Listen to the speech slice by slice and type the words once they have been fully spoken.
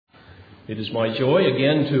It is my joy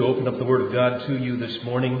again to open up the Word of God to you this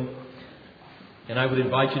morning. And I would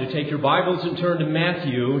invite you to take your Bibles and turn to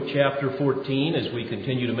Matthew chapter 14 as we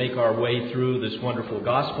continue to make our way through this wonderful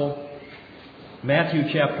gospel.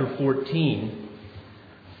 Matthew chapter 14.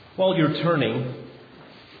 While you're turning,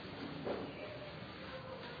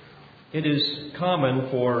 it is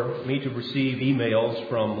common for me to receive emails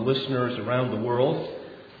from listeners around the world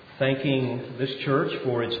thanking this church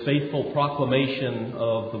for its faithful proclamation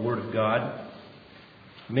of the Word of God.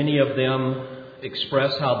 Many of them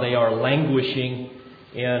express how they are languishing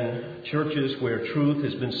in churches where truth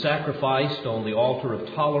has been sacrificed on the altar of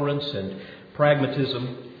tolerance and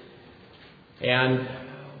pragmatism. And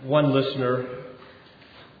one listener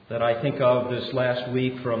that I think of this last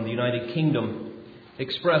week from the United Kingdom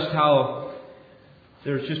expressed how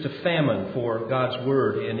there's just a famine for God's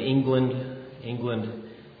Word in England. England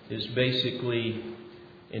is basically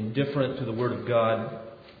indifferent to the Word of God.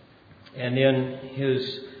 And in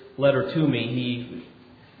his letter to me,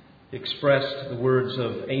 he expressed the words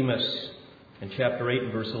of Amos in chapter 8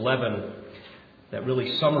 and verse 11 that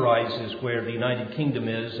really summarizes where the United Kingdom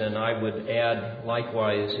is, and I would add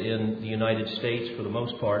likewise in the United States for the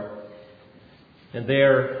most part. And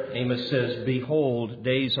there Amos says, "Behold,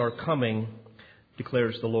 days are coming,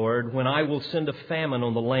 declares the Lord, when I will send a famine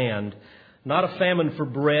on the land, not a famine for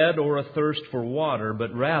bread or a thirst for water,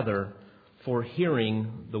 but rather for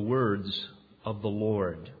hearing the words of the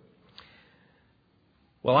Lord."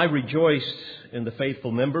 Well, I rejoice in the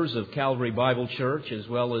faithful members of Calvary Bible Church, as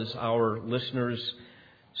well as our listeners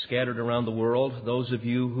scattered around the world, those of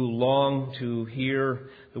you who long to hear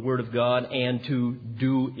the Word of God and to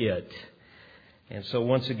do it. And so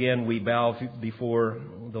once again, we bow before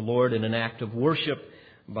the Lord in an act of worship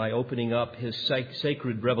by opening up His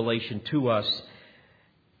sacred revelation to us.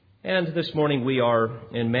 And this morning we are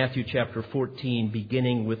in Matthew chapter 14,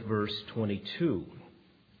 beginning with verse 22.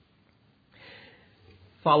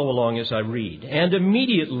 Follow along as I read. "And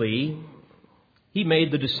immediately He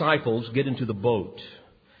made the disciples get into the boat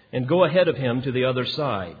and go ahead of Him to the other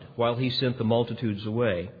side, while He sent the multitudes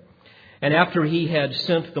away. And after He had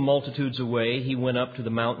sent the multitudes away, He went up to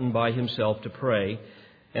the mountain by Himself to pray.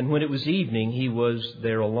 And when it was evening, He was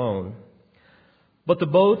there alone. But the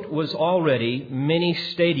boat was already many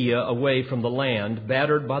stadia away from the land,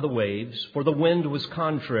 battered by the waves, for the wind was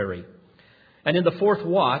contrary. And in the fourth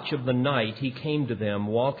watch of the night, He came to them,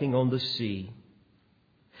 walking on the sea.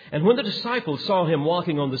 And when the disciples saw Him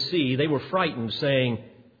walking on the sea, they were frightened, saying,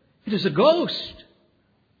 'It is a ghost!'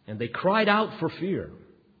 And they cried out for fear.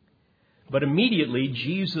 But immediately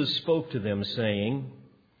Jesus spoke to them, saying,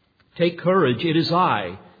 'Take courage, it is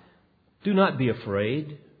I. Do not be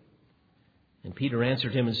afraid.' And Peter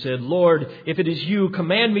answered Him and said, 'Lord, if it is You,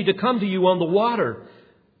 command me to come to You on the water.'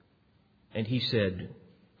 And He said,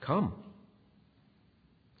 'Come.'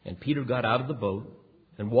 And Peter got out of the boat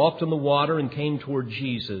and walked on the water and came toward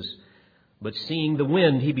Jesus. But seeing the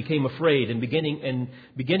wind, he became afraid, and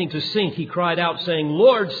beginning to sink, he cried out, saying,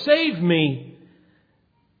 'Lord, save me!'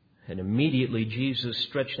 And immediately Jesus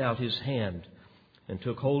stretched out His hand and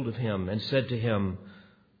took hold of him and said to him,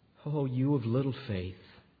 'Oh, you of little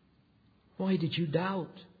faith, why did you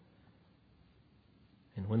doubt?'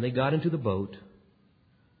 And when they got into the boat,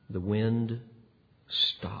 the wind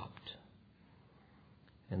stopped.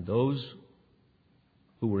 And those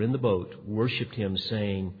who were in the boat worshipped Him,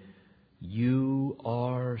 saying, 'You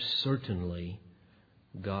are certainly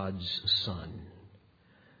God's Son.'"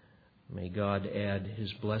 May God add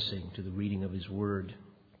His blessing to the reading of His Word.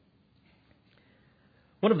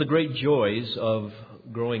 One of the great joys of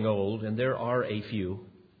growing old, and there are a few,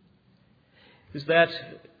 is that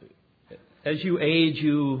as you age,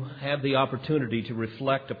 you have the opportunity to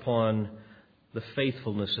reflect upon the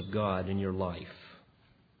faithfulness of God in your life.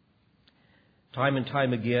 Time and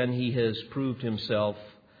time again, He has proved Himself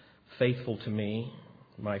faithful to me,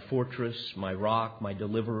 my fortress, my rock, my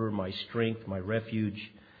deliverer, my strength, my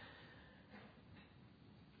refuge.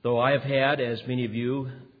 Though I have had, as many of you,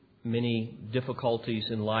 many difficulties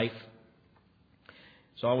in life,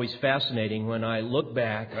 it's always fascinating when I look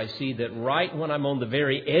back, I see that right when I'm on the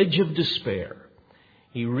very edge of despair,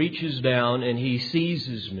 He reaches down and He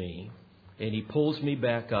seizes me and He pulls me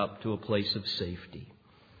back up to a place of safety.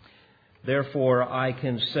 Therefore, I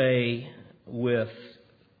can say with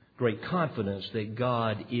great confidence that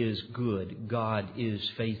God is good, God is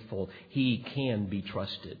faithful, He can be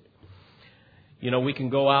trusted. You know, we can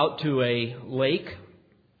go out to a lake,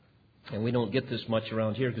 and we don't get this much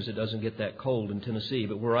around here because it doesn't get that cold in Tennessee,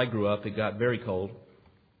 but where I grew up, it got very cold.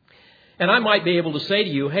 And I might be able to say to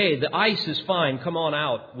you, "Hey, the ice is fine, come on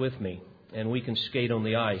out with me, and we can skate on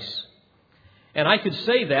the ice." And I could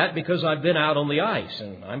say that because I've been out on the ice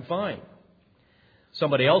and I'm fine.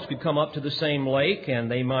 Somebody else could come up to the same lake and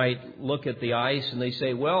they might look at the ice and they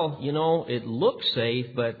say, well, it looks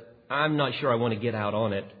safe, but I'm not sure I want to get out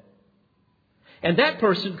on it. And that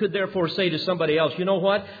person could therefore say to somebody else, you know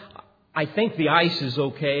what? I think the ice is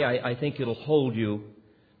okay. I think it'll hold you.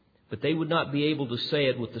 But they would not be able to say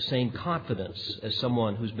it with the same confidence as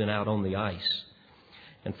someone who's been out on the ice.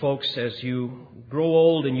 And folks, as you grow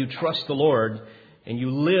old and you trust the Lord and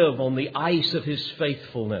you live on the ice of His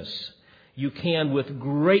faithfulness, you can with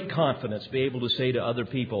great confidence be able to say to other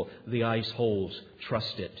people, the ice holds,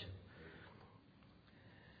 trust it.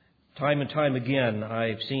 Time and time again,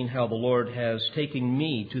 I've seen how the Lord has taken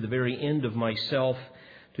me to the very end of myself,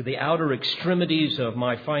 to the outer extremities of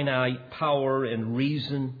my finite power and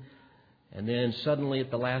reason, and then suddenly at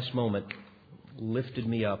the last moment, lifted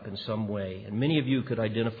me up in some way. And many of you could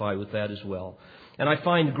identify with that as well. And I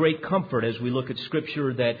find great comfort as we look at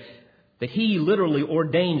Scripture that He literally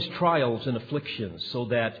ordains trials and afflictions so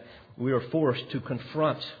that we are forced to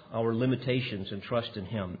confront our limitations and trust in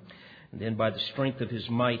Him. And then by the strength of His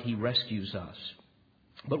might, He rescues us.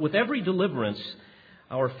 But with every deliverance,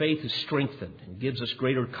 our faith is strengthened and gives us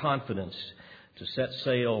greater confidence to set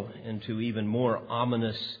sail into even more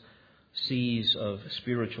ominous seas of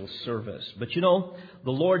spiritual service. But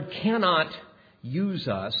the Lord cannot use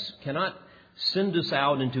us, cannot send us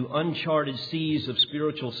out into uncharted seas of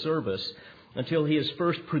spiritual service until He has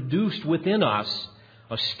first produced within us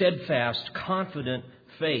a steadfast, confident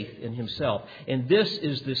faith in Himself. And this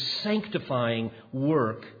is the sanctifying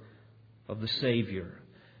work of the Savior.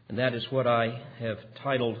 And that is what I have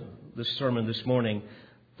titled this sermon this morning,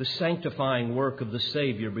 The Sanctifying Work of the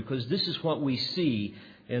Savior, because this is what we see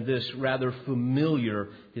in this rather familiar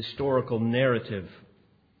historical narrative.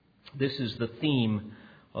 This is the theme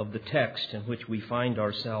of the text in which we find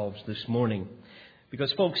ourselves this morning.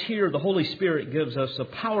 Because, folks, here the Holy Spirit gives us a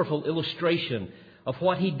powerful illustration of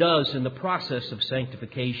what He does in the process of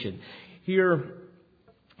sanctification. Here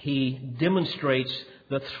He demonstrates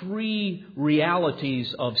the three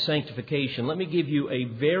realities of sanctification. Let me give you a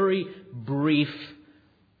very brief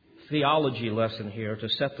theology lesson here to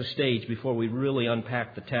set the stage before we really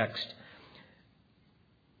unpack the text.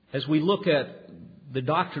 As we look at the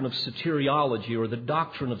doctrine of soteriology, or the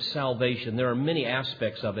doctrine of salvation, there are many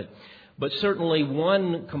aspects of it. But certainly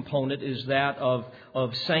one component is that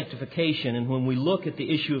of sanctification. And when we look at the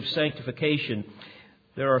issue of sanctification,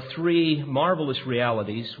 there are three marvelous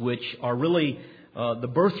realities which are really the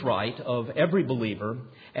birthright of every believer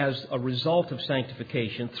as a result of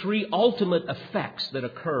sanctification. Three ultimate effects that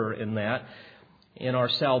occur in our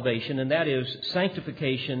salvation, and that is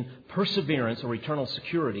sanctification, perseverance or eternal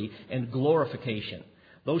security, and glorification.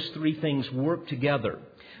 Those three things work together.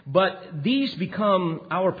 But these become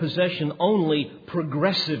our possession only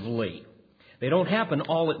progressively. They don't happen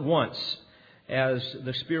all at once as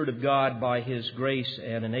the Spirit of God, by His grace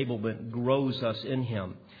and enablement, grows us in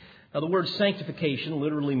Him. Now, the word sanctification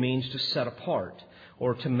literally means to set apart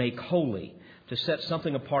or to make holy, to set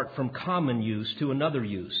something apart from common use to another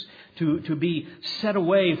use, to be set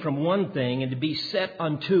away from one thing and to be set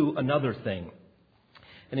unto another thing.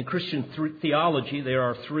 And in Christian theology, there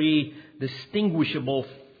are three distinguishable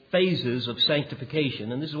phases of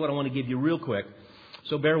sanctification. And this is what I want to give you real quick,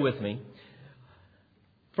 so bear with me.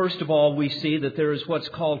 First of all, we see that there is what's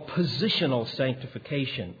called positional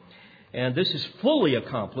sanctification. And this is fully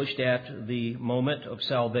accomplished at the moment of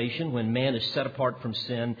salvation when man is set apart from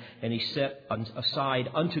sin and he's set aside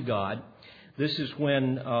unto God. This is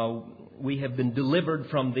when we have been delivered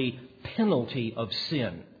from the penalty of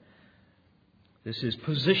sin. This is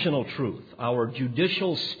positional truth. Our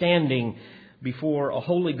judicial standing before a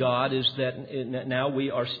holy God is that now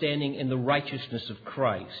we are standing in the righteousness of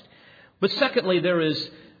Christ. But secondly, there is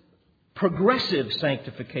progressive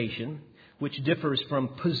sanctification, which differs from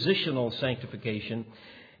positional sanctification.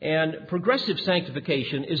 And progressive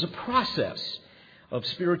sanctification is a process of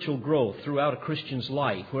spiritual growth throughout a Christian's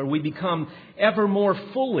life, where we become ever more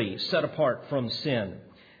fully set apart from sin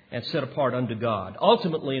and set apart unto God,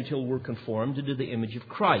 ultimately until we're conformed into the image of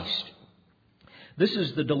Christ. This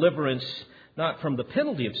is the deliverance not from the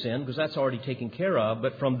penalty of sin, because that's already taken care of,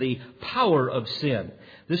 but from the power of sin.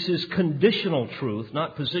 This is conditional truth,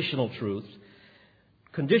 not positional truth.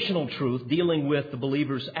 Conditional truth dealing with the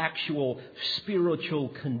believer's actual spiritual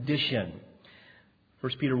condition.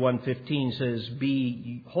 1 Peter 1:15 says,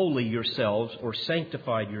 "Be holy yourselves," or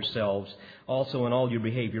sanctified yourselves, "also in all your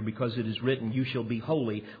behavior, because it is written, you shall be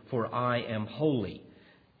holy, for I am holy."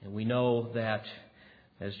 And we know that,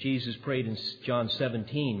 as Jesus prayed in John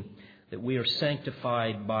 17, that we are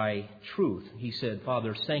sanctified by truth. He said,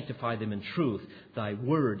 Father, sanctify them in truth. Thy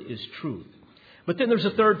word is truth. But then there's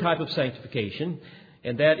a third type of sanctification,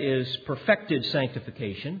 and that is perfected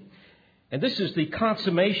sanctification. And this is the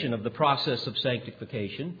consummation of the process of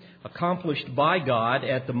sanctification, accomplished by God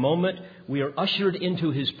at the moment we are ushered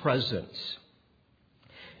into His presence.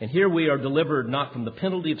 And here we are delivered not from the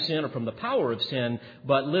penalty of sin or from the power of sin,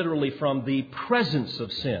 but literally from the presence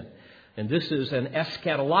of sin. And this is an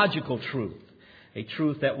eschatological truth, a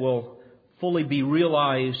truth that will fully be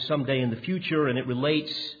realized someday in the future, and it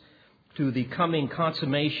relates to the coming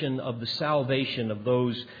consummation of the salvation of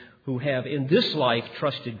those who have in this life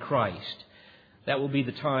trusted Christ. That will be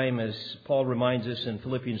the time, as Paul reminds us in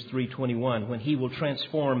Philippians 3:21, when He will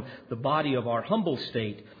transform the body of our humble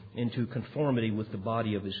state into conformity with the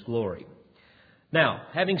body of His glory. Now,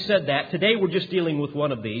 having said that, today we're just dealing with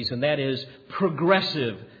one of these, and that is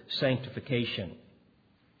progressive sanctification.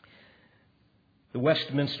 The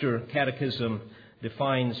Westminster Catechism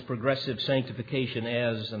defines progressive sanctification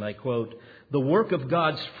as, and I quote, the work of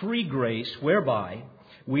God's free grace whereby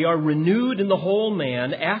we are renewed in the whole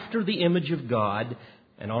man after the image of God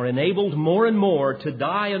and are enabled more and more to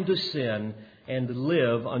die unto sin and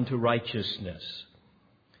live unto righteousness.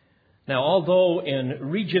 Now, although in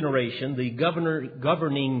regeneration the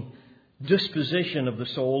governing disposition of the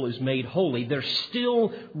soul is made holy, there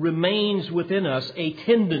still remains within us a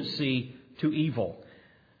tendency to evil.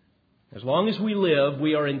 As long as we live,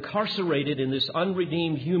 we are incarcerated in this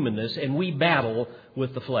unredeemed humanness, and we battle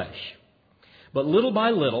with the flesh. But little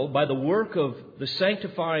by little, by the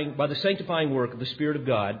sanctifying work of the Spirit of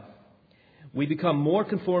God, we become more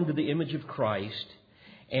conformed to the image of Christ,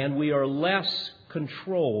 and we are less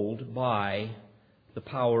controlled by the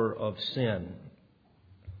power of sin.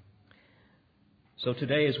 So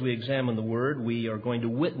today, as we examine the Word, we are going to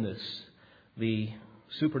witness the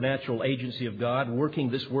supernatural agency of God working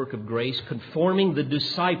this work of grace, conforming the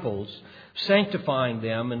disciples, sanctifying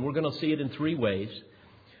them, and we're going to see it in three ways.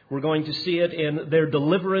 We're going to see it in their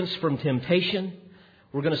deliverance from temptation.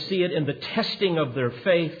 We're going to see it in the testing of their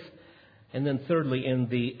faith. And then thirdly, in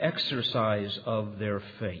the exercise of their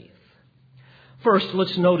faith. First,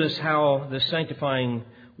 let's notice how the sanctifying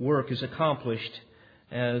work is accomplished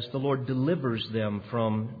as the Lord delivers them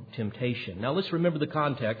from temptation. Now, let's remember the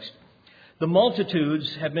context. The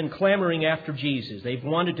multitudes have been clamoring after Jesus. They've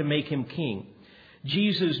wanted to make Him king.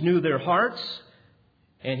 Jesus knew their hearts,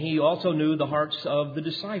 and He also knew the hearts of the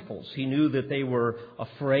disciples. He knew that they were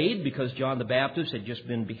afraid because John the Baptist had just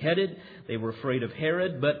been beheaded. They were afraid of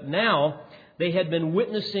Herod. But now they had been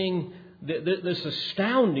witnessing this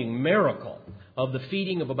astounding miracle of the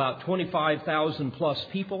feeding of about 25,000 plus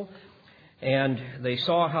people. And they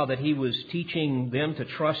saw how that He was teaching them to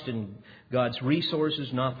trust in God's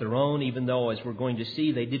resources, not their own, even though, as we're going to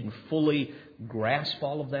see, they didn't fully grasp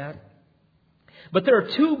all of that. But there are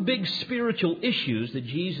two big spiritual issues that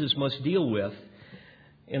Jesus must deal with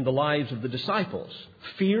in the lives of the disciples: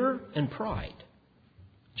 fear and pride.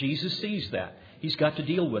 Jesus sees that. He's got to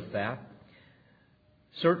deal with that.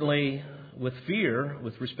 Certainly, with fear,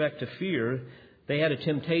 with respect to fear, they had a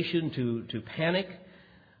temptation to panic.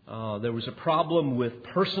 There was a problem with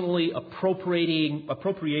personally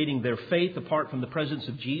appropriating their faith apart from the presence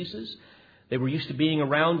of Jesus. They were used to being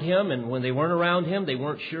around Him, and when they weren't around Him, they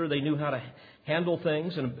weren't sure they knew how to handle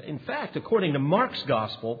things. And in fact, according to Mark's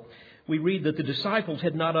Gospel, we read that the disciples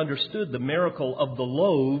had not understood the miracle of the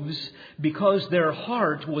loaves because their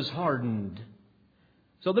heart was hardened.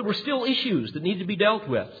 So there were still issues that needed to be dealt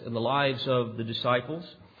with in the lives of the disciples.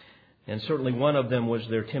 And certainly one of them was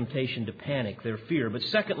their temptation to panic, their fear. But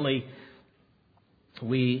secondly,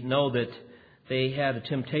 we know that they had a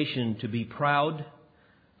temptation to be proud.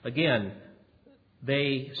 Again,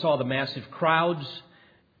 they saw the massive crowds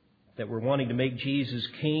that were wanting to make Jesus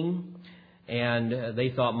king. And they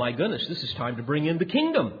thought, my goodness, this is time to bring in the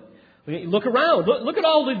kingdom. Look around. Look at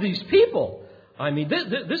all of these people. I mean,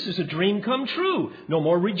 this is a dream come true. No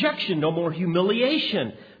more rejection, no more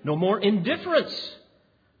humiliation, no more indifference.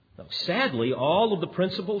 Now, sadly, all of the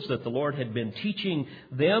principles that the Lord had been teaching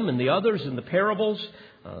them and the others in the parables,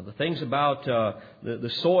 the things about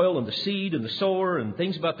the soil and the seed and the sower, and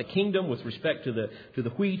things about the kingdom with respect to the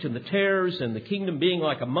wheat and the tares, and the kingdom being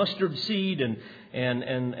like a mustard seed,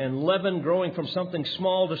 and leaven growing from something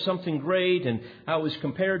small to something great, and how it was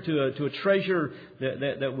compared to a treasure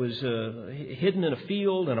that was hidden in a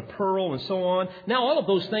field, and a pearl, and so on. Now all of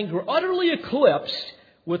those things were utterly eclipsed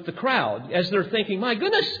with the crowd as they're thinking, my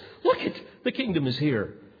goodness, look at the kingdom is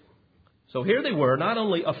here. So here they were, not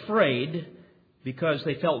only afraid because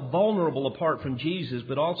they felt vulnerable apart from Jesus,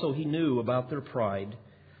 but also He knew about their pride.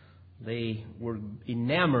 They were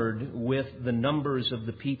enamored with the numbers of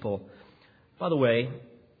the people. By the way,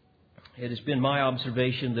 it has been my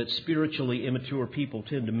observation that spiritually immature people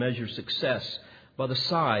tend to measure success by the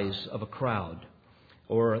size of a crowd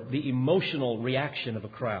or the emotional reaction of a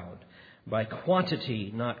crowd, by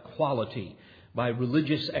quantity, not quality, by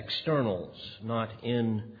religious externals, not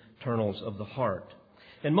internals of the heart.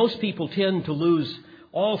 And most people tend to lose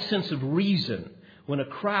all sense of reason when a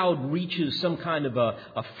crowd reaches some kind of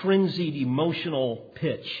a frenzied emotional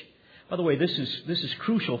pitch. By the way, this is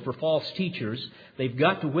crucial for false teachers. They've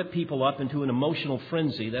got to whip people up into an emotional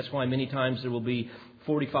frenzy. That's why many times there will be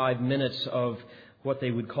 45 minutes of what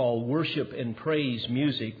they would call worship and praise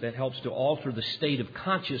music that helps to alter the state of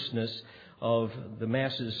consciousness of the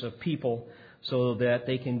masses of people so that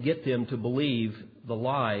they can get them to believe the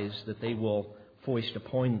lies that they will foist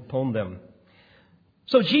upon them.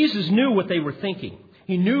 So Jesus knew what they were thinking.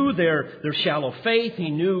 He knew their shallow faith. He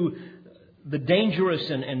knew the dangerous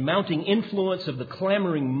and mounting influence of the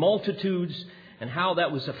clamoring multitudes and how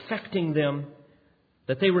that was affecting them.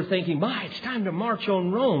 That they were thinking, my, it's time to march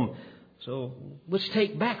on Rome. So let's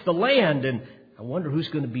take back the land. And I wonder who's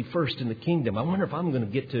going to be first in the kingdom. I wonder if I'm going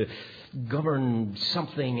to get to govern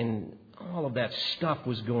something. And all of that stuff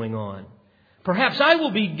was going on. Perhaps I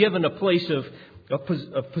will be given a place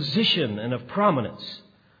of position and of prominence.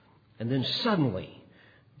 And then suddenly,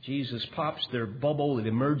 Jesus pops their bubble of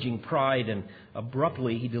emerging pride, and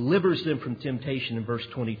abruptly He delivers them from temptation in verse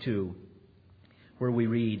 22, where we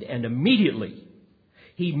read, and immediately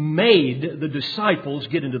He made the disciples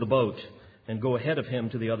get into the boat and go ahead of Him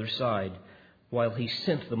to the other side while He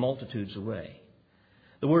sent the multitudes away.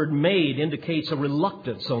 The word made indicates a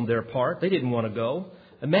reluctance on their part. They didn't want to go.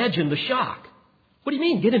 Imagine the shock. What do you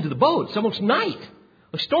mean, get into the boat? It's almost night.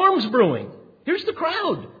 A storm's brewing. Here's the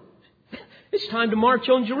crowd. It's time to march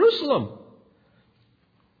on Jerusalem.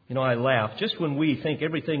 You know, I laugh. Just when we think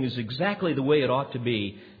everything is exactly the way it ought to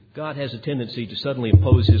be, God has a tendency to suddenly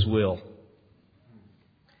impose His will.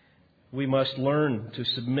 We must learn to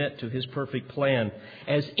submit to His perfect plan,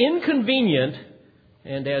 as inconvenient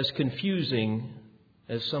and as confusing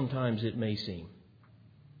as sometimes it may seem.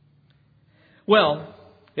 Well,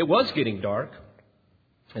 it was getting dark.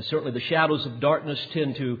 And certainly the shadows of darkness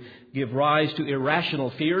tend to give rise to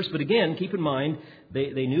irrational fears. But again, keep in mind,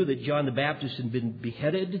 they knew that John the Baptist had been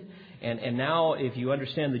beheaded. And now, if you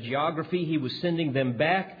understand the geography, he was sending them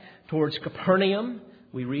back towards Capernaum.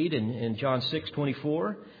 We read in John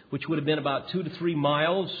 6:24, which would have been about 2 to 3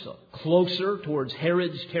 miles closer towards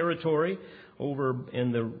Herod's territory over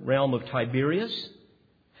in the realm of Tiberias.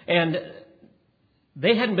 And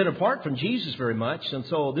they hadn't been apart from Jesus very much. And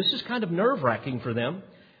so this is kind of nerve-wracking for them.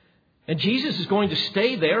 And Jesus is going to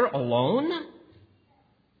stay there alone.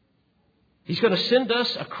 He's going to send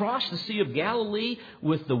us across the Sea of Galilee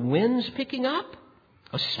with the winds picking up.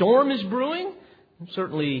 A storm is brewing. And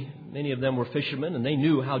certainly many of them were fishermen, and they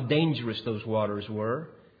knew how dangerous those waters were.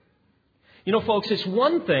 You know, folks, it's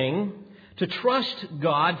one thing to trust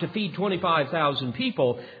God to feed 25,000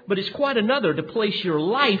 people, but it's quite another to place your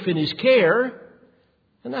life in His care.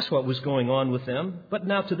 And that's what was going on with them. But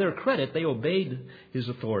now, to their credit, they obeyed His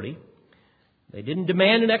authority. They didn't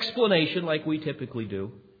demand an explanation like we typically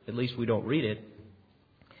do. At least we don't read it.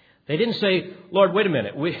 They didn't say, Lord, wait a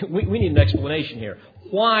minute. We need an explanation here.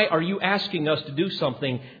 Why are you asking us to do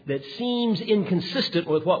something that seems inconsistent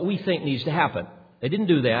with what we think needs to happen? They didn't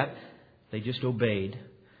do that. They just obeyed.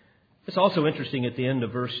 It's also interesting at the end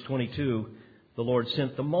of verse 22, the Lord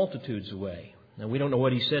sent the multitudes away. Now, we don't know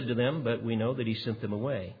what He said to them, but we know that He sent them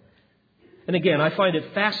away. And again, I find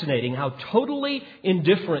it fascinating how totally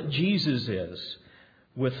indifferent Jesus is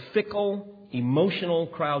with fickle, emotional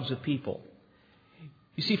crowds of people.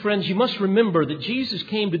 You see, friends, you must remember that Jesus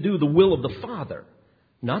came to do the will of the Father,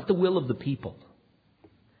 not the will of the people.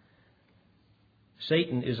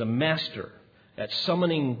 Satan is a master at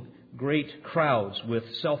summoning great crowds with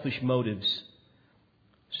selfish motives.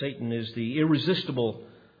 Satan is the irresistible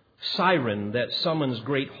siren that summons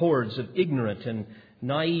great hordes of ignorant and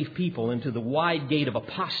naive people into the wide gate of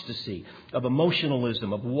apostasy, of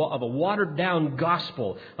emotionalism, of a watered-down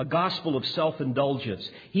gospel, a gospel of self-indulgence.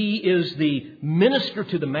 He is the minister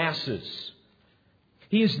to the masses.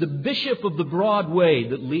 He is the bishop of the broad way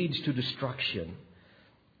that leads to destruction.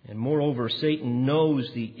 And moreover, Satan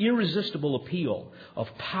knows the irresistible appeal of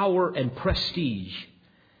power and prestige.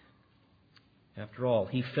 After all,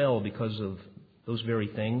 he fell because of those very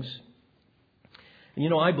things. And you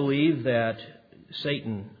know, I believe that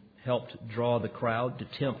Satan helped draw the crowd to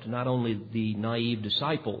tempt not only the naive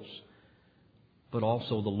disciples, but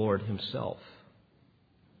also the Lord Himself.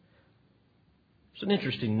 It's an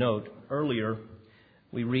interesting note. Earlier,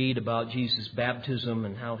 We read about Jesus' baptism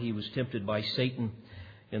and how he was tempted by Satan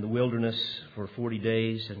in the wilderness for 40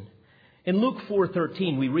 days. And in Luke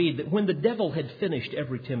 4:13, we read that when the devil had finished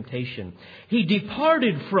every temptation, he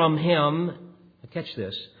departed from him, catch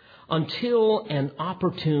this, until an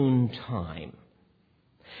opportune time.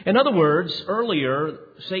 In other words, earlier,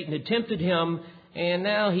 Satan had tempted him, and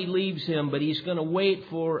now he leaves him, but he's going to wait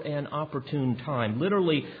for an opportune time,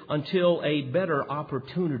 literally until a better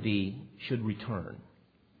opportunity should return.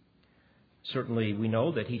 Certainly, we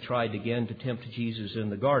know that he tried again to tempt Jesus in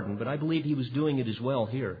the garden, but I believe he was doing it as well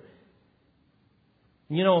here.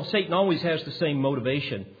 You know, Satan always has the same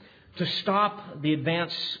motivation, to stop the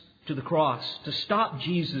advance to the cross, to stop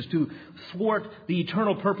Jesus, to thwart the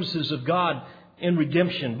eternal purposes of God in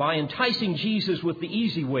redemption by enticing Jesus with the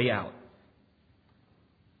easy way out.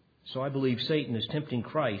 So I believe Satan is tempting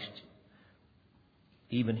Christ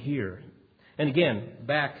even here. And again,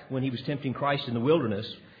 back when he was tempting Christ in the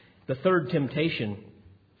wilderness, the third temptation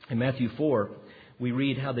in Matthew 4, we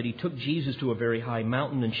read how that he took Jesus to a very high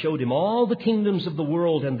mountain and showed him all the kingdoms of the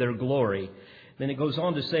world and their glory. Then it goes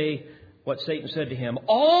on to say what Satan said to him,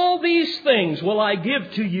 "All these things will I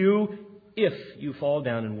give to you if you fall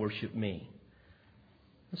down and worship me."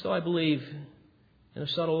 And so I believe, in a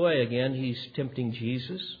subtle way, again, he's tempting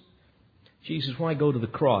Jesus. Jesus, why go to the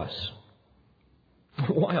cross?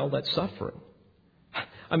 Why all that suffering?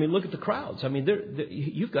 I mean, look at the crowds. I mean,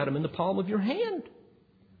 you've got them in the palm of your hand.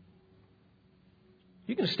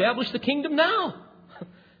 You can establish the kingdom now.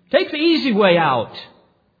 Take the easy way out.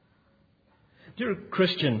 Dear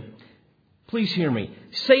Christian, please hear me.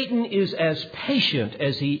 Satan is as patient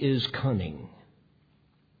as he is cunning.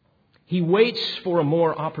 He waits for a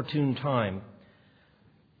more opportune time.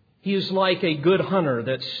 He is like a good hunter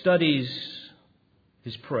that studies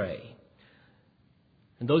his prey.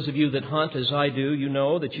 And those of you that hunt as I do, you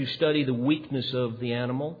know that you study the weakness of the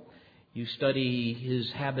animal. You study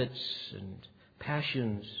his habits and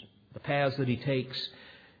passions, the paths that he takes.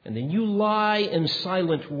 And then you lie in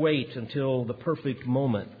silent wait until the perfect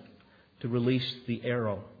moment to release the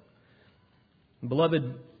arrow.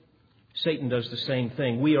 Beloved, Satan does the same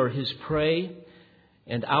thing. We are his prey,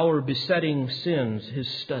 and our besetting sins his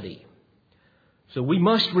study. So we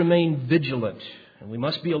must remain vigilant, and we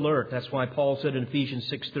must be alert. That's why Paul said in Ephesians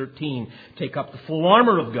 6:13, take up the full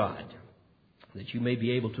armor of God, that you may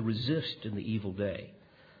be able to resist in the evil day.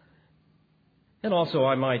 And also,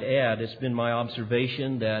 I might add, it's been my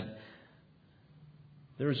observation that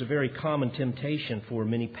there is a very common temptation for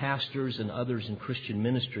many pastors and others in Christian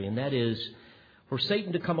ministry, and that is for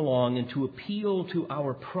Satan to come along and to appeal to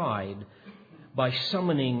our pride by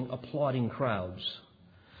summoning applauding crowds.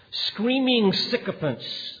 Screaming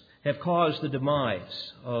sycophants have caused the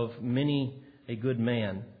demise of many a good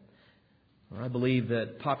man. I believe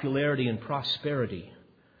that popularity and prosperity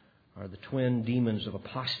are the twin demons of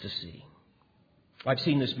apostasy. I've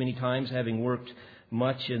seen this many times, having worked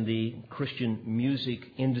much in the Christian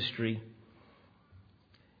music industry.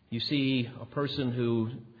 You see a person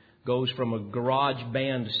who goes from a garage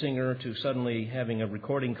band singer to suddenly having a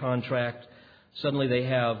recording contract. Suddenly they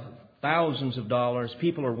have thousands of dollars.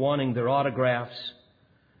 People are wanting their autographs.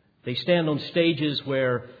 They stand on stages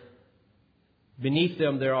where beneath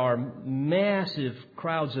them there are massive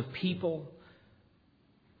crowds of people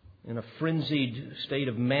in a frenzied state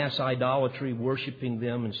of mass idolatry, worshiping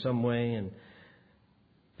them in some way. And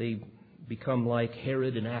they become like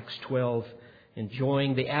Herod in Acts 12,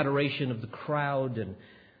 enjoying the adoration of the crowd, and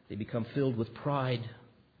they become filled with pride.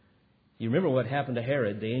 You remember what happened to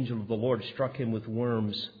Herod. The angel of the Lord struck him with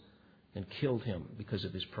worms and killed him because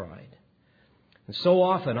of his pride. And so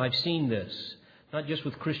often I've seen this, not just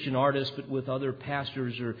with Christian artists, but with other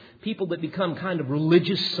pastors or people that become kind of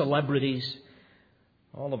religious celebrities.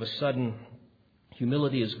 All of a sudden,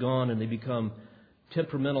 humility is gone and they become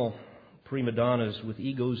temperamental prima donnas with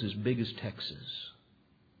egos as big as Texas.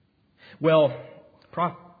 Well,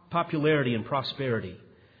 popularity and prosperity,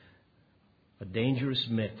 a dangerous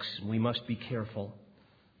mix. We must be careful.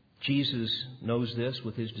 Jesus knows this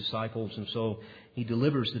with his disciples, and so he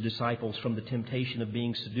delivers the disciples from the temptation of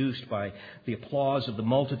being seduced by the applause of the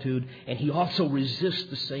multitude, and he also resists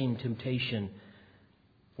the same temptation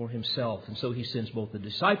for himself. And so he sends both the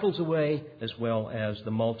disciples away as well as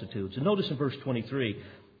the multitudes. And notice in verse 23,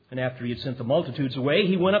 and after he had sent the multitudes away,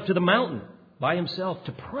 he went up to the mountain by himself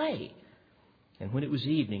to pray. And when it was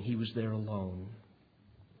evening, he was there alone.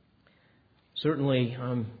 Certainly,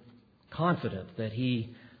 I'm confident that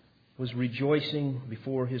he was rejoicing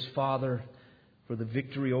before his Father for the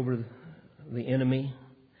victory over the enemy.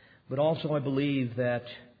 But also I believe that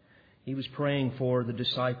He was praying for the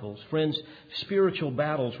disciples. Friends, spiritual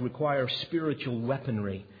battles require spiritual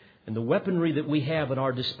weaponry. And the weaponry that we have at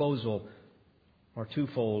our disposal are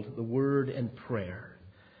twofold, the Word and prayer.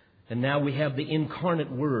 And now we have the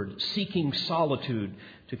incarnate Word, seeking solitude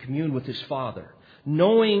to commune with His Father,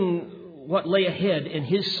 knowing what lay ahead in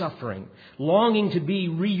His suffering, longing to be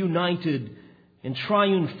reunited in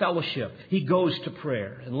triune fellowship. He goes to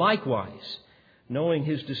prayer. And likewise, knowing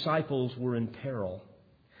His disciples were in peril,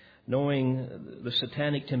 knowing the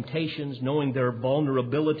satanic temptations, knowing their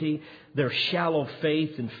vulnerability, their shallow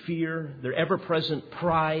faith and fear, their ever-present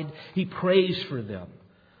pride, He prays for them.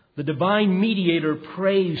 The divine mediator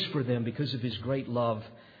prays for them because of His great love.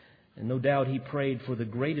 And no doubt He prayed for the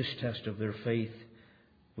greatest test of their faith,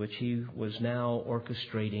 which He was now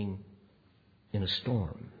orchestrating in a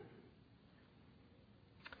storm.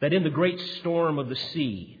 That in the great storm of the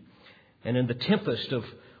sea and in the tempest of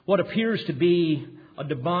what appears to be a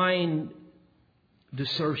divine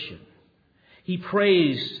desertion, He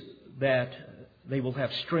prays that they will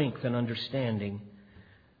have strength and understanding,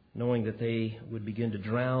 knowing that they would begin to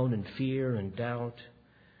drown in fear and doubt,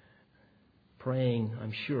 praying,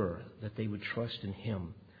 I'm sure, that they would trust in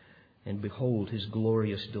Him and behold His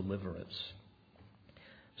glorious deliverance.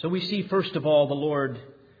 So we see, first of all, the Lord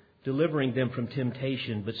delivering them from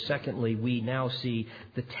temptation, but secondly, we now see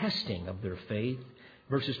the testing of their faith.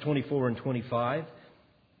 Verses 24 and 25,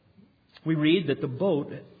 we read that the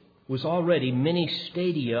boat was already many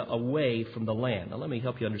stadia away from the land. Now, let me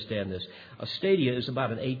help you understand this. A stadia is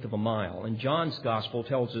about 1/8 of a mile, and John's Gospel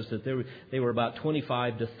tells us that they were about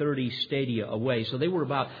 25 to 30 stadia away. So they were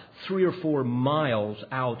about 3 or 4 miles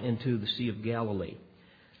out into the Sea of Galilee.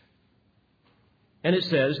 And it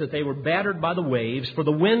says that they were battered by the waves, for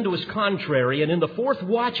the wind was contrary, and in the 4th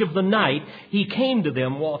watch of the night, He came to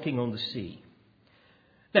them walking on the sea.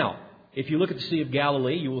 Now, if you look at the Sea of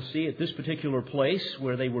Galilee, you will see at this particular place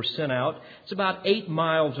where they were sent out, it's about 8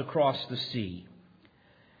 miles across the sea.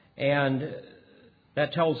 And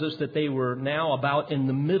that tells us that they were now about in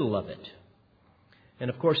the middle of it. And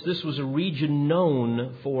of course, this was a region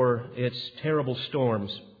known for its terrible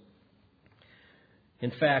storms.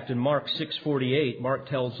 In fact, in Mark 6:48, Mark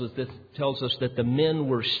tells us that the men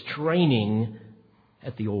were straining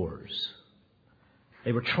at the oars.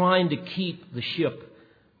 They were trying to keep the ship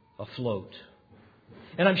afloat.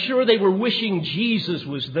 And I'm sure they were wishing Jesus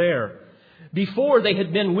was there. Before they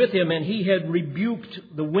had been with Him and He had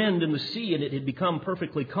rebuked the wind and the sea and it had become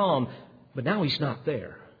perfectly calm. But now He's not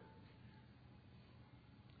there.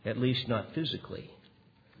 At least not physically.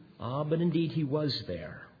 But indeed He was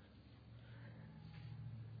there.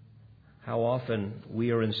 How often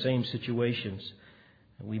we are in the same situations.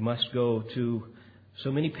 We must go to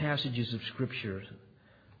so many passages of Scripture.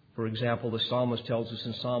 For example, the psalmist tells us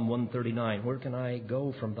in Psalm 139, where can I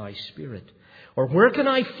go from Thy Spirit? Or where can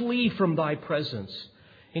I flee from Thy presence?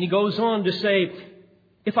 And he goes on to say,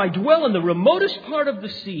 if I dwell in the remotest part of the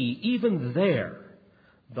sea, even there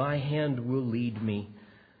Thy hand will lead me,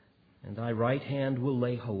 and Thy right hand will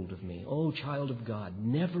lay hold of me. Oh, child of God,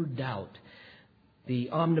 never doubt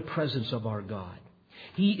the omnipresence of our God.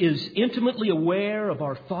 He is intimately aware of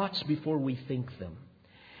our thoughts before we think them.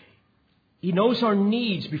 He knows our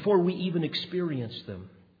needs before we even experience them.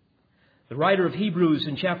 The writer of Hebrews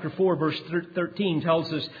in chapter 4, verse 13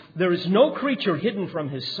 tells us, there is no creature hidden from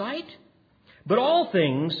His sight, but all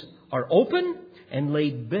things are open and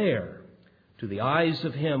laid bare to the eyes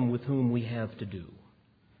of Him with whom we have to do.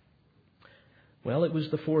 Well, it was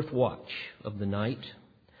the 4th watch of the night.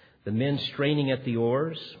 The men straining at the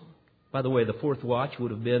oars. By the way, the 4th watch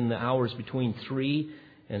would have been the hours between 3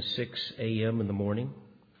 and 6 a.m. in the morning.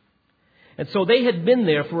 And so they had been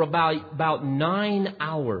there for about 9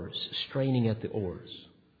 hours straining at the oars.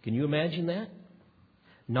 Can you imagine that?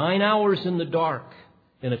 9 hours in the dark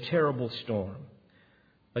in a terrible storm.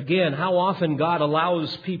 Again, how often God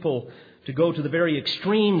allows people to go to the very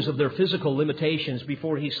extremes of their physical limitations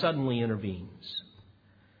before He suddenly intervenes.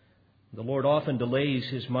 The Lord often delays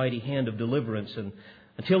His mighty hand of deliverance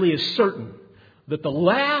until He is certain that the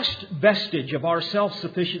last vestige of our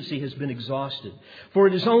self-sufficiency has been exhausted. For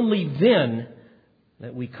it is only then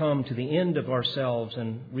that we come to the end of ourselves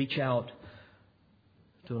and reach out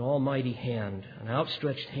to an almighty hand, an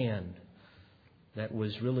outstretched hand that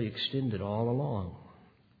was really extended all along.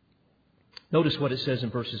 Notice what it says in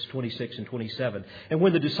verses 26 and 27. And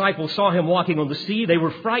when the disciples saw Him walking on the sea, they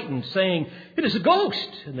were frightened, saying, "It is a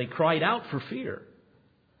ghost!" And they cried out for fear.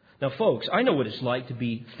 Now, folks, I know what it's like to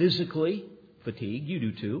be physically fatigued. You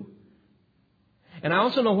do too. And I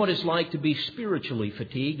also know what it's like to be spiritually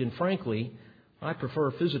fatigued. And frankly, I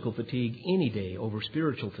prefer physical fatigue any day over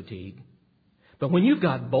spiritual fatigue. But when you've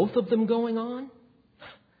got both of them going on,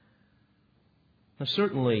 now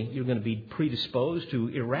certainly you're going to be predisposed to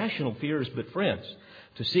irrational fears. But friends,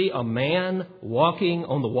 to see a man walking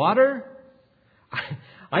on the water,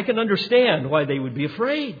 I can understand why they would be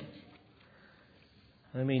afraid.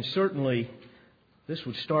 I mean, certainly this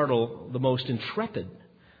would startle the most intrepid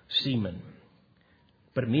seamen.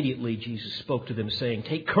 But immediately Jesus spoke to them saying,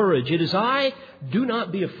 "Take courage, it is I, do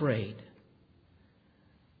not be afraid."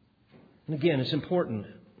 And again, it's important,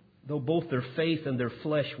 though both their faith and their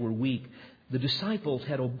flesh were weak, the disciples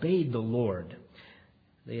had obeyed the Lord.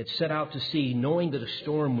 They had set out to sea knowing that a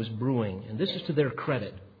storm was brewing, and this is to their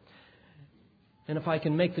credit. And if I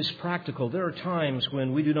can make this practical, there are times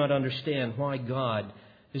when we do not understand why God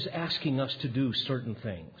is asking us to do certain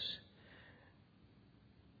things.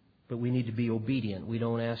 But we need to be obedient. We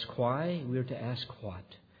don't ask why, we are to ask what.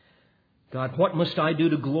 God, what must I do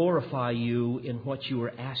to glorify you in what you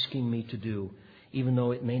are asking me to do, even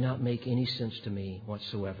though it may not make any sense to me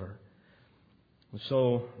whatsoever? And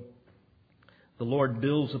so the Lord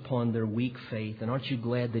builds upon their weak faith. And aren't you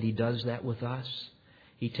glad that He does that with us?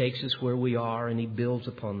 He takes us where we are and He builds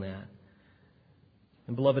upon that.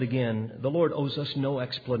 And beloved, again, the Lord owes us no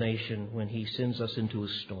explanation when He sends us into a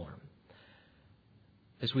storm.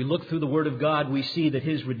 As we look through the Word of God, we see that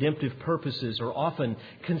His redemptive purposes are often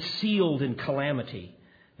concealed in calamity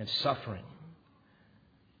and suffering.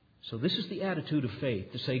 So this is the attitude of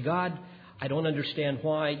faith, to say, God, I don't understand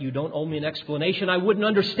why. You don't owe me an explanation. I wouldn't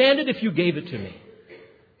understand it if you gave it to me.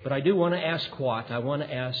 But I do want to ask what? I want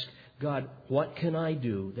to ask, God, what can I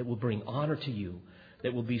do that will bring honor to you,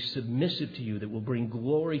 that will be submissive to you, that will bring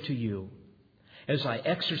glory to you as I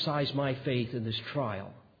exercise my faith in this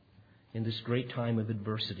trial, in this great time of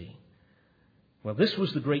adversity? Well, this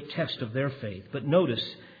was the great test of their faith. But notice,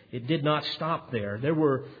 it did not stop there. There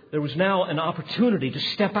was now an opportunity to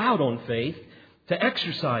step out on faith, to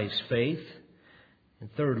exercise faith. And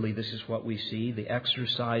thirdly, this is what we see, the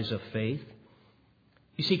exercise of faith.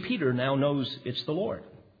 You see, Peter now knows it's the Lord.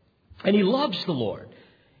 And he loves the Lord.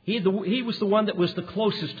 He was the one that was the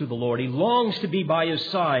closest to the Lord. He longs to be by His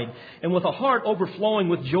side. And with a heart overflowing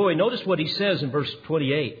with joy, notice what he says in verse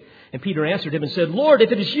 28. And Peter answered him and said, "Lord,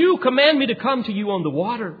 if it is you, command me to come to you on the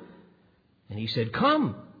water." And he said,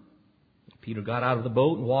 "Come." Peter got out of the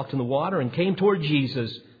boat and walked in the water and came toward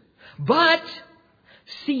Jesus. But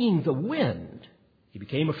seeing the wind, he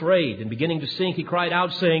became afraid, and beginning to sink, he cried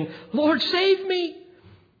out, saying, "Lord, save me."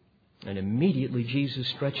 And immediately Jesus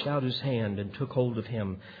stretched out His hand and took hold of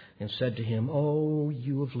him and said to him, "Oh,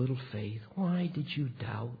 you of little faith, why did you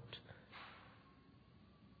doubt?"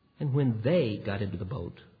 And when they got into the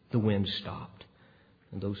boat, the wind stopped,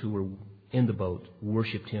 and those who were in the boat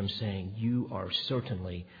worshipped Him, saying, "You are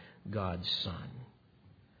certainly God's Son."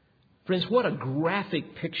 Friends, what a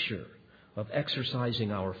graphic picture of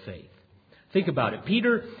exercising our faith. Think about it.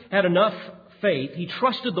 Peter had enough faith. He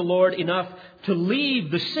trusted the Lord enough to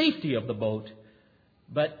leave the safety of the boat,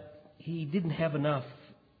 but he didn't have enough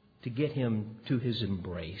to get him to His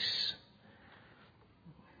embrace.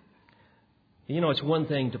 You know, it's one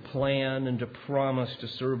thing to plan and to promise to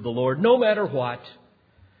serve the Lord no matter what.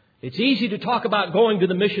 It's easy to talk about going to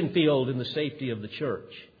the mission field in the safety of the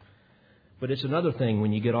church. But it's another thing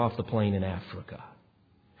when you get off the plane in Africa.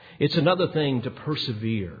 It's another thing to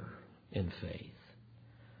persevere in faith.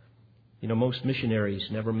 You know, most missionaries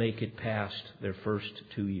never make it past their first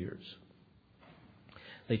 2 years.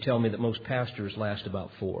 They tell me that most pastors last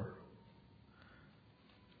about 4.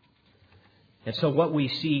 And so what we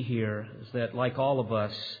see here is that, like all of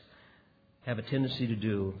us have a tendency to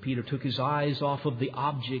do, Peter took his eyes off of the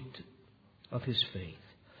object of his faith.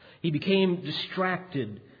 He became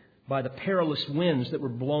distracted by the perilous winds that were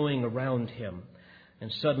blowing around him.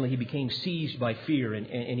 And suddenly he became seized by fear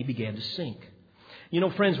and he began to sink. You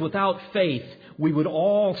know, friends, without faith, we would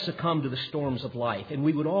all succumb to the storms of life and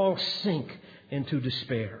we would all sink into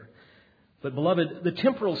despair. But beloved, the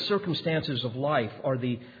temporal circumstances of life are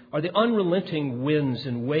the unrelenting winds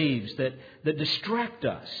and waves that distract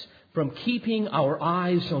us from keeping our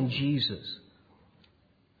eyes on Jesus.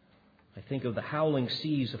 I think of the howling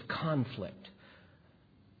seas of conflict,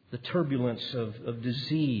 the turbulence of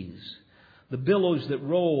disease, the billows that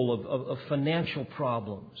roll of financial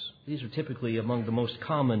problems. These are typically among the most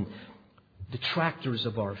common detractors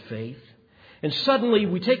of our faith. And suddenly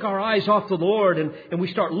we take our eyes off the Lord and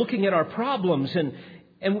we start looking at our problems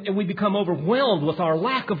and we become overwhelmed with our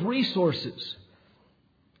lack of resources.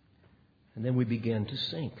 And then we begin to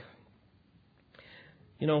sink.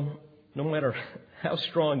 You know, no matter how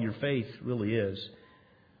strong your faith really is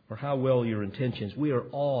or how well your intentions, we are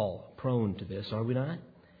all prone to this, are we not?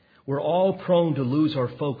 We're all prone to lose our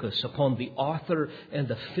focus upon the author and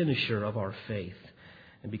the finisher of our faith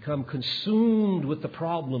and become consumed with the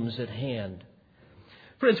problems at hand.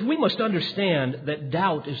 Friends, we must understand that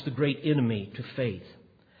doubt is the great enemy to faith.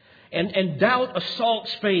 And doubt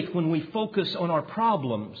assaults faith when we focus on our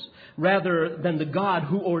problems rather than the God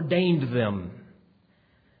who ordained them.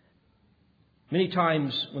 Many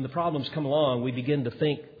times when the problems come along, we begin to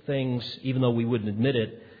think things, even though we wouldn't admit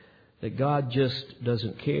it, that God just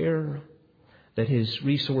doesn't care, that His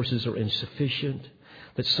resources are insufficient,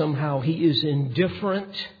 that somehow He is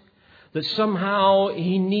indifferent, that somehow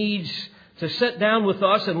He needs to sit down with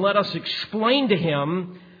us and let us explain to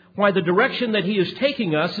Him why the direction that He is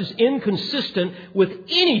taking us is inconsistent with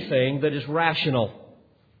anything that is rational.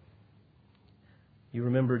 You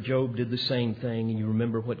remember Job did the same thing, and you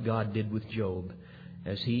remember what God did with Job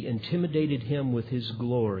as He intimidated him with His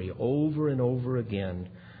glory over and over again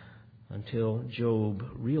until Job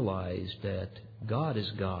realized that God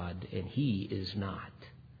is God and he is not.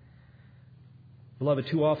 Beloved,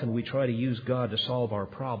 too often we try to use God to solve our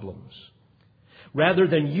problems rather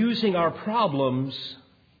than using our problems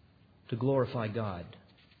to glorify God.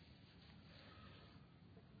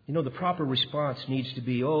 You know, the proper response needs to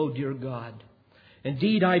be, "Oh, dear God,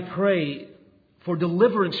 indeed I pray for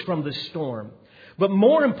deliverance from this storm. But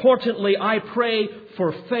more importantly, I pray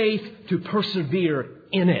for faith to persevere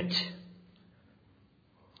in it."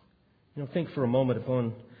 You know, think for a moment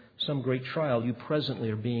upon some great trial you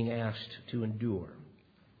presently are being asked to endure.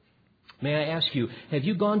 May I ask you, have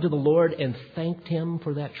you gone to the Lord and thanked Him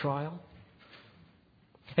for that trial?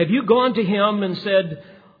 Have you gone to Him and said,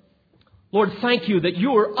 "Lord, thank you that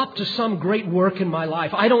you are up to some great work in my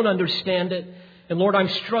life. I don't understand it. And Lord, I'm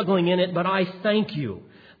struggling in it, but I thank you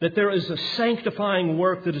that there is a sanctifying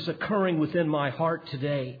work that is occurring within my heart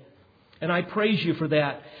today. And I praise you for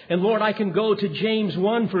that. And Lord, I can go to James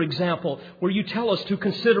 1, for example, where you tell us to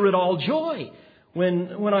consider it all joy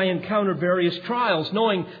when I encounter various trials,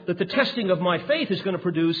 knowing that the testing of my faith is going to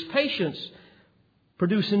produce patience,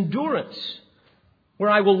 produce endurance, where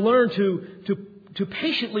I will learn to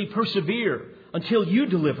patiently persevere until you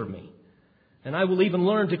deliver me. And I will even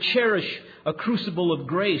learn to cherish a crucible of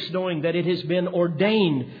grace, knowing that it has been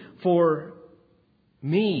ordained for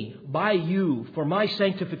me, by you, for my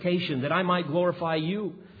sanctification, that I might glorify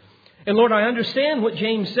you. And Lord, I understand what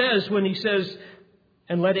James says when he says,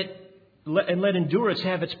 and let endurance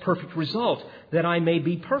have its perfect result, that I may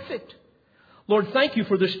be perfect. Lord, thank you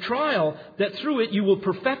for this trial, that through it you will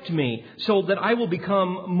perfect me, so that I will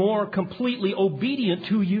become more completely obedient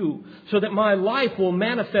to you, so that my life will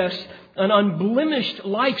manifest an unblemished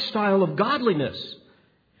lifestyle of godliness.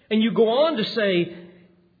 And you go on to say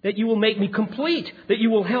that you will make me complete, that you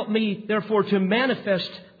will help me, therefore, to manifest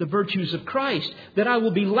the virtues of Christ, that I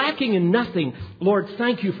will be lacking in nothing. Lord,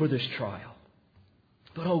 thank you for this trial.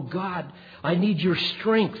 But, oh God, I need your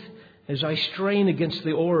strength as I strain against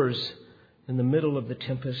the oars in the middle of the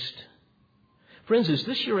tempest. Friends, is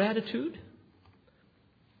this your attitude?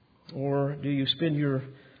 Or do you spend your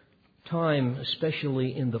time,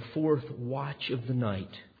 especially in the fourth watch of the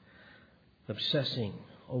night, obsessing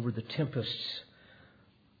over the tempests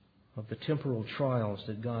of the temporal trials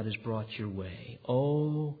that God has brought your way?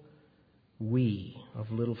 Oh, we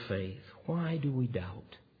of little faith, why do we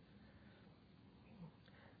doubt?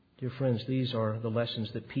 Dear friends, these are the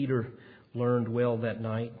lessons that Peter learned well that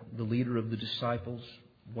night, the leader of the disciples,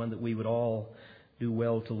 one that we would all do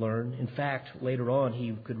well to learn. In fact, later on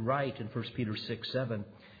he could write in 1 Peter 6:7,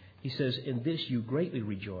 he says, "In this you greatly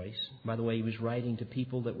rejoice." By the way, he was writing to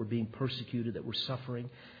people that were being persecuted, that were suffering.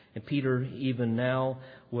 And Peter, even now,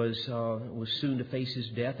 was soon to face his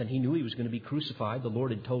death, and he knew he was going to be crucified. The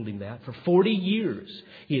Lord had told him that. For 40 years,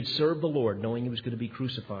 he had served the Lord, knowing he was going to be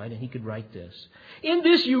crucified, and he could write this. "In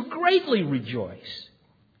this you greatly rejoice,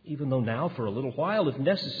 even though now, for a little while, if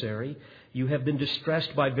necessary, you have been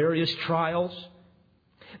distressed by various trials,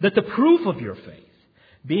 that the proof of your faith,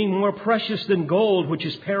 being more precious than gold, which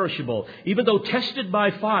is perishable, even though tested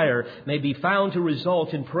by fire, may be found to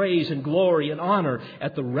result in praise and glory and honor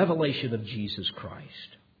at the revelation of Jesus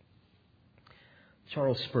Christ."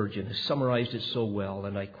 Charles Spurgeon has summarized it so well,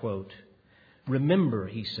 and I quote, "Remember,"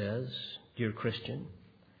 he says, "dear Christian,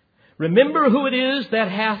 remember who it is that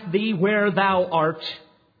hath thee where thou art.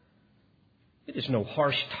 It is no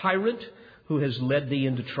harsh tyrant who has led thee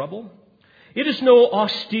into trouble. It is no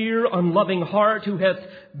austere, unloving heart who hath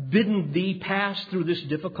bidden thee pass through this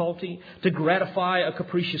difficulty to gratify a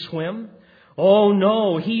capricious whim. Oh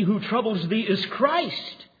no, he who troubles thee is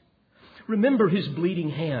Christ. Remember his bleeding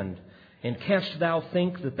hand, and canst thou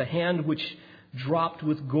think that the hand which dropped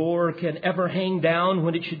with gore can ever hang down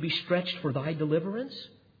when it should be stretched for thy deliverance?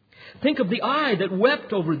 Think of the eye that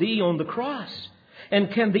wept over thee on the cross.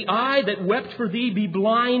 And can the eye that wept for thee be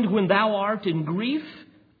blind when thou art in grief?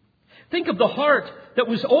 Think of the heart that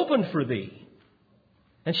was opened for thee.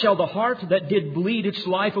 And shall the heart that did bleed its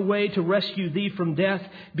life away to rescue thee from death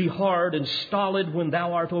be hard and stolid when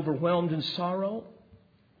thou art overwhelmed in sorrow?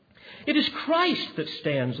 It is Christ that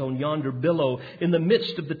stands on yonder billow in the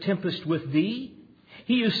midst of the tempest with thee.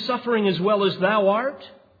 He is suffering as well as thou art.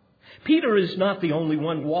 Peter is not the only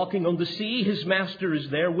one walking on the sea. His master is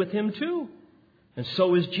there with him too. And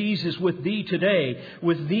so is Jesus with thee today,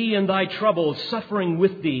 with thee in thy troubles, suffering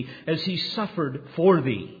with thee as he suffered for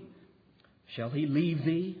thee. Shall he leave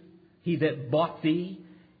thee, he that bought thee,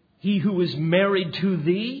 he who is married to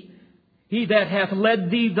thee, he that hath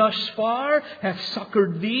led thee thus far, hath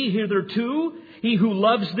succored thee hitherto, he who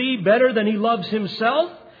loves thee better than he loves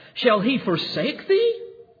himself, shall he forsake thee?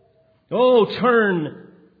 Oh,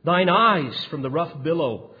 turn thine eyes from the rough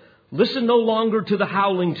billow. Listen no longer to the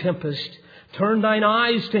howling tempest. Turn thine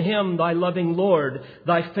eyes to him, thy loving Lord,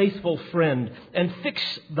 thy faithful friend, and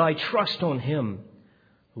fix thy trust on him,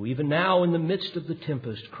 who even now in the midst of the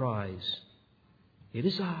tempest cries, "It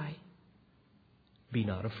is I, be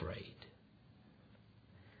not afraid."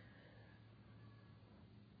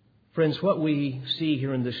 Friends, what we see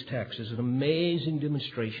here in this text is an amazing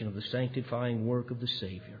demonstration of the sanctifying work of the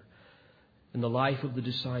Savior in the life of the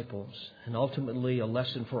disciples, and ultimately a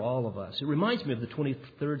lesson for all of us. It reminds me of the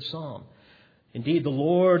 23rd Psalm. Indeed, the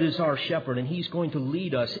Lord is our shepherd, and he's going to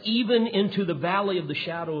lead us even into the valley of the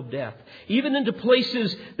shadow of death, even into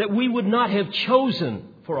places that we would not have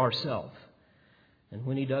chosen for ourselves. And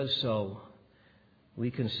when he does so,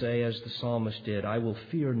 we can say, as the psalmist did, "I will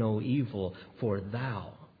fear no evil, for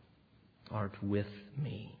thou art with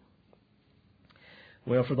me."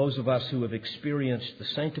 Well, for those of us who have experienced the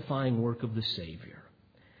sanctifying work of the Savior,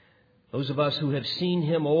 those of us who have seen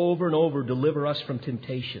him over and over deliver us from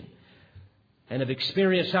temptation, and have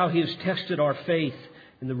experienced how he has tested our faith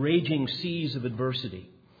in the raging seas of adversity.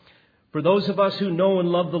 For those of us who know and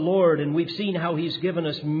love the Lord, and we've seen how he's given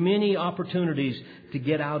us many opportunities to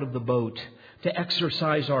get out of the boat, to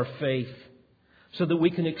exercise our faith, so that we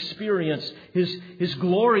can experience his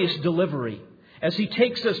glorious delivery as he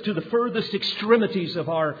takes us to the furthest extremities of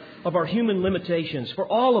our human limitations. For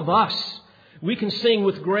all of us, we can sing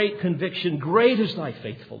with great conviction, "Great is thy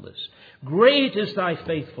faithfulness. Great is thy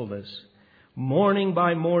faithfulness. Morning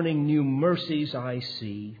by morning new mercies I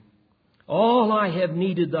see. All I have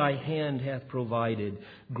needed thy hand hath provided.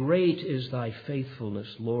 Great is thy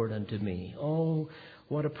faithfulness, Lord, unto me." Oh,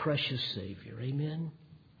 what a precious Savior. Amen.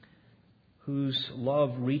 Whose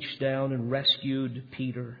love reached down and rescued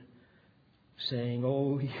Peter, saying,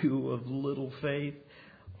 "Oh, you of little faith,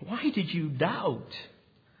 why did you doubt?"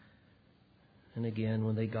 And again,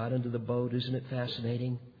 when they got into the boat, isn't it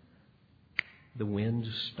fascinating? The wind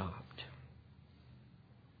stopped.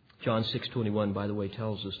 John 6:21, by the way,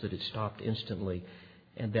 tells us that it stopped instantly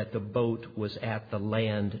and that the boat was at the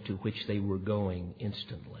land to which they were going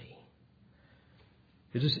instantly.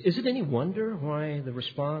 Is it any wonder why the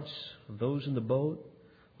response of those in the boat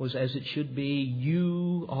was as it should be?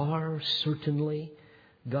 "You are certainly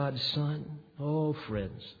God's Son." Oh,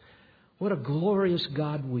 friends, what a glorious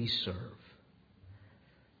God we serve.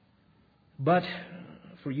 But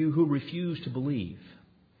for you who refuse to believe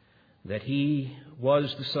that he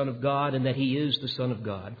was the Son of God and that he is the Son of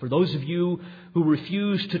God, for those of you who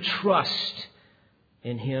refuse to trust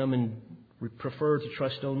in him and prefer to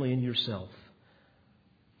trust only in yourself,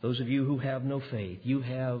 those of you who have no faith, you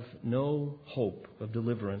have no hope of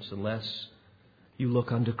deliverance unless you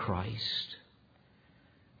look unto Christ.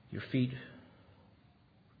 Your feet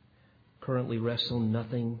currently rest on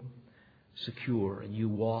nothing secure, and you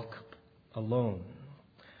walk alone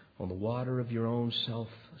on the water of your own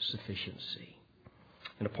self-sufficiency.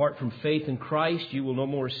 And apart from faith in Christ, you will no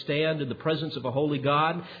more stand in the presence of a holy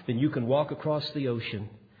God than you can walk across the ocean.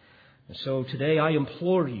 And so today I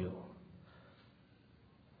implore you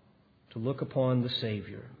to look upon the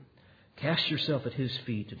Savior. Cast yourself at his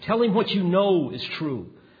feet and tell him what you know is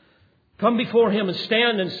true. Come before him and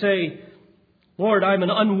stand and say, "Lord, I'm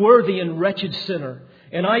an unworthy and wretched sinner,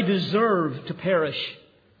 and I deserve to perish."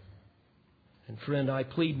 And friend, I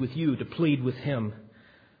plead with you to plead with him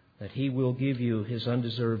that he will give you his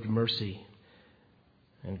undeserved mercy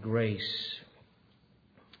and grace.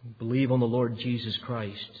 Believe on the Lord Jesus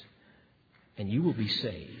Christ, and you will be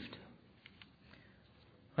saved.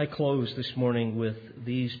 I close this morning with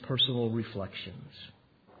these personal reflections.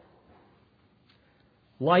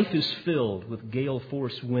 Life is filled with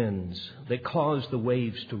gale-force winds that cause the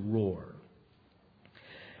waves to roar.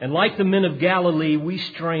 And like the men of Galilee, we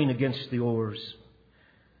strain against the oars.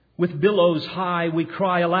 With billows high we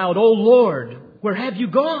cry aloud, "O Lord, where have you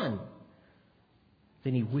gone?"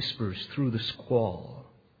 Then he whispers through the squall,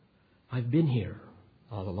 "I've been here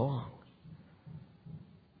all along."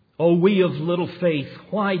 O we of little faith,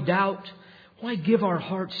 why doubt? Why give our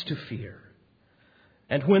hearts to fear?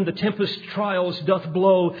 And when the tempest trials doth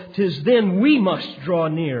blow, 'tis then we must draw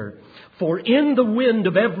near. For in the wind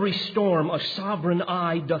of every storm a sovereign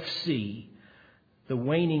eye doth see the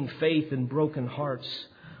waning faith and broken hearts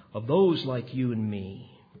of those like you and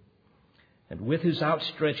me. And with his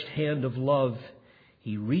outstretched hand of love,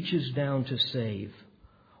 he reaches down to save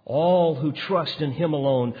all who trust in him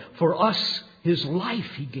alone. For us his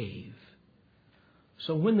life he gave.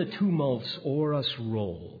 So when the tumults o'er us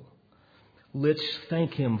roll, let's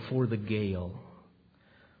thank him for the gale.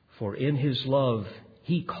 For in his love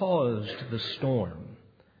he caused the storm.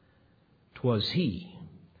 'Twas he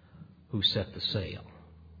who set the sail.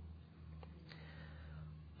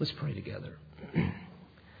 Let's pray together.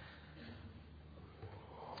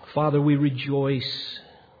 Father, we rejoice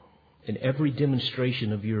in every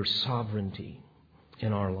demonstration of your sovereignty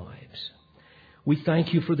in our lives. We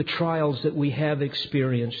thank you for the trials that we have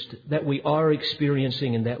experienced, that we are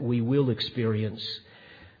experiencing, and that we will experience,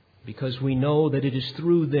 because we know that it is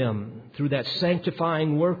through them, through that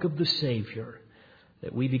sanctifying work of the Savior,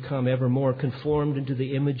 that we become ever more conformed into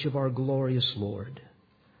the image of our glorious Lord.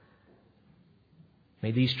 May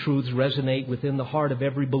these truths resonate within the heart of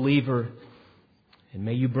every believer, and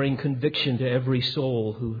may you bring conviction to every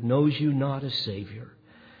soul who knows you not as Savior.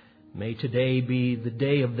 May today be the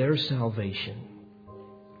day of their salvation,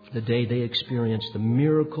 the day they experience the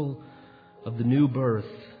miracle of the new birth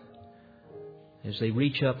as they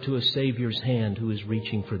reach up to a Savior's hand who is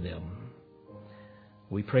reaching for them.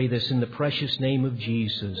 We pray this in the precious name of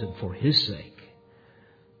Jesus and for his sake.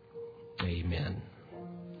 Amen.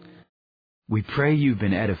 We pray you've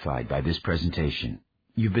been edified by this presentation.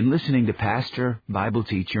 You've been listening to Pastor, Bible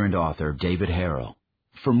teacher, and author David Harrell.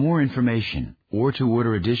 For more information or to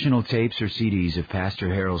order additional tapes or CDs of Pastor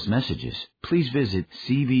Harrell's messages, please visit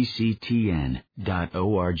cvctn.org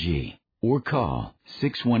or call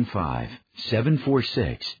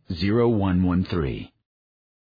 615-746-0113.